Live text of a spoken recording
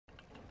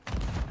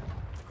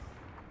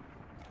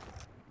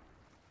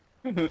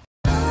You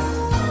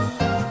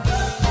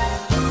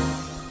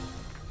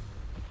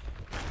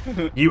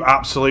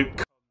absolute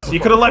c***. You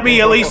could have let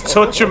me at least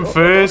touch him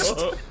first.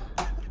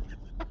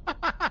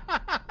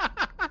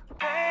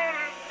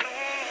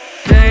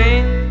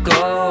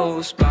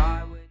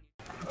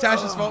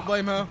 Tash's fault,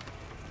 blame her.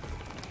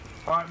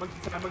 Alright,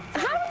 monkey time, monkey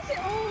time. How is it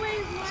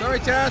always like... Sorry,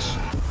 Tash.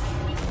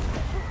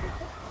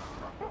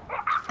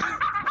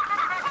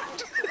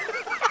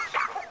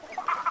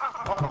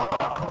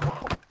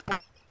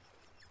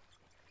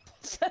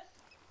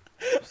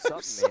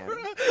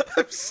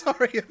 I'm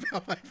sorry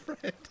about my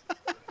friend.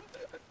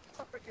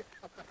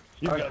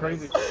 You're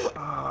crazy.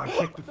 Ah, I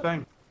kicked the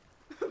thing.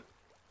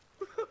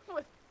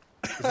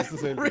 Is this the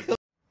same? Really?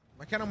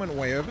 My cannon went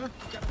way over.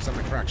 Because I'm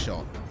a crack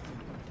shot.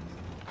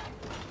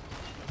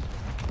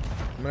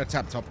 I'm gonna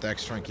tap top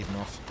decks, try and keep him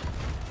off.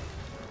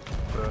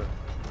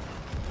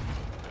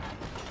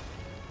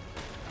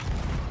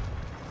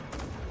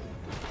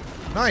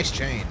 Nice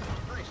chain.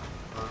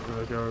 I'm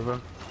gonna go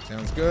over.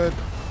 Sounds good.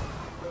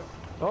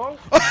 Oh!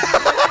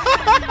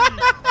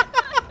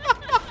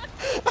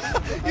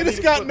 You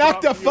just got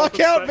knocked the fuck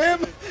out, Vim!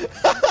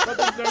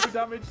 That did no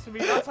damage to me.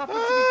 That's happened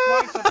to me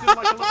twice. I've done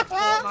like a little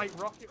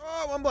Fortnite rocket.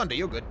 Oh, one blunder,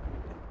 you're good.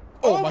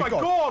 Oh my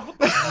god! What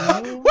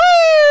the Whee!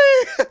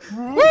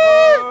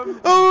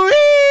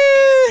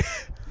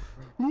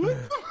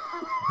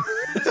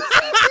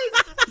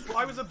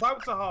 I was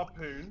about to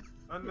harpoon,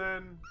 and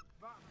then...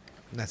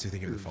 That's who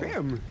thinking of the fall.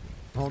 Vim.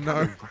 Oh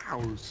no.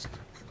 Roused.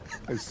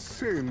 As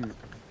sin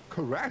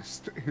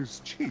caressed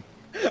his cheek.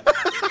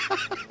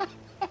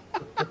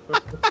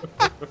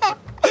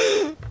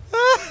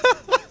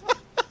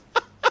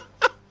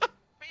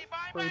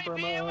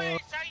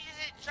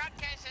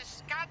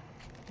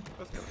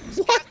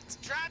 What?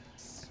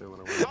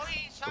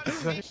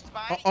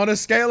 On a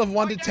scale of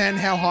 1 to 10,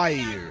 how high are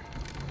you? 11.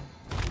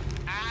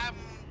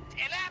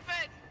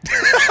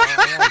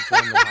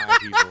 I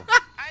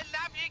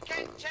love you.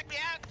 Can check me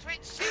out.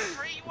 Twitch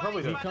C3.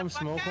 Probably don't come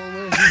smoke one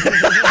with.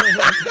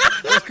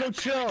 Let's go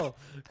chill.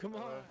 Come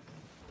on.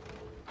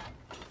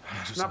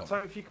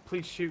 Snaptime, if you could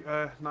please shoot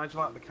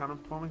Nigel out of the cannon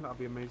for me, that'd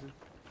be amazing.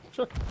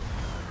 Sure.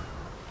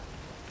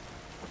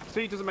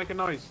 See, it doesn't make a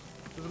noise.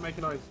 It doesn't make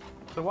a noise.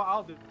 So what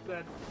I'll do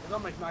then is I'll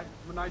make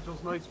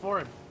Nigel's noise for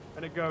him,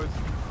 and it goes.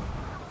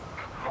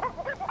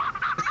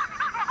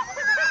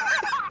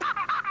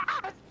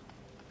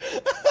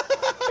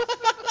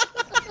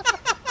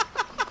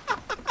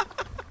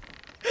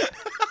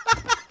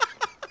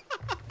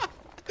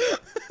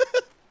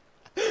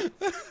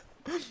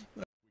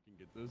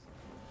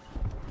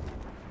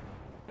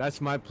 That's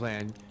my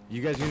plan.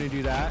 You guys gonna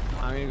do that?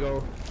 I'm gonna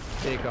go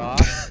take off.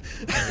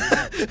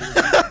 Here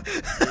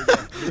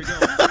we go.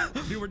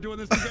 Dude, we're doing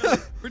this together.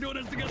 We're doing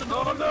this together.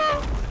 No,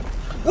 no.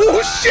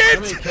 Oh shit!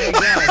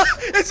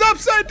 It's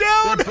upside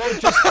down! Their boat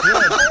just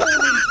flipped.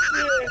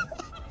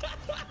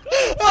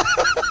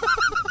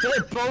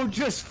 Their boat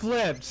just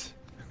flipped.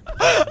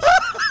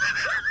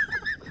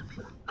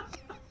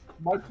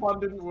 My plan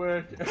didn't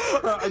work.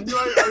 I knew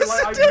I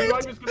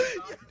was gonna.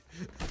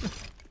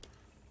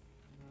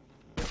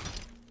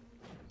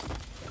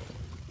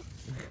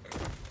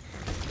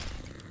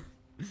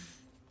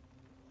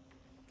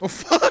 Oh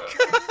fuck!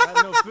 I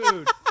have no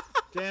food.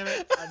 Damn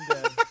it, I'm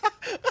dead.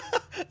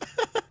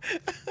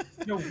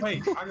 No,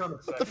 wait, hang on a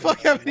second. What the fuck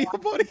happened to your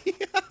body?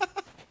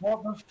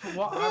 What the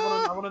what?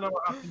 I wanna know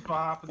what happened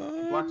to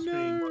the black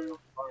screen.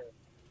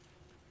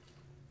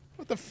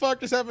 What the fuck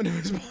just happened to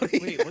his body?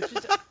 Wait, what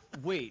just...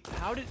 Wait,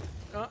 how did...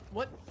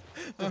 what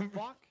the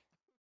fuck?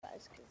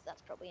 Because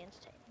that's probably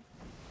entertaining.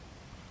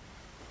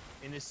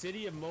 In the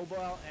city of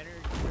mobile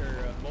energy,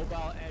 or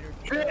mobile energy...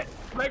 Shit!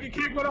 Make a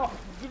kick went off!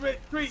 Wait,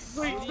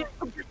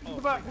 come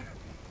back!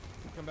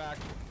 Come back,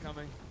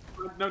 coming.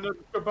 No, just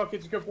go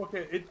bucket,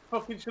 It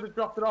fucking should have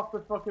dropped it off the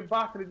fucking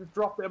back and it just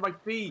dropped it at my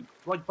feet,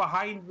 like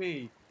behind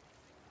me.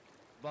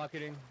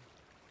 Bucketing.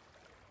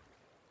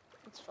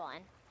 It's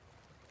fine.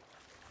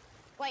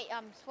 Wait,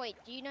 wait,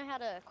 do you know how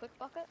to quick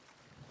bucket?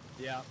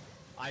 Yeah,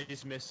 I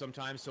just miss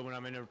sometimes, so when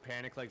I'm in a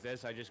panic like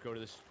this, I just go to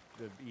the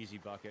easy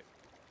bucket.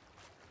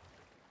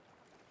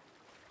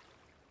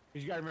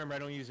 Because you gotta remember, I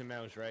don't use a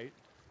mouse, right?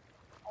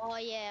 Oh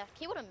yeah,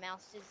 keyboard and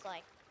mouse is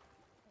like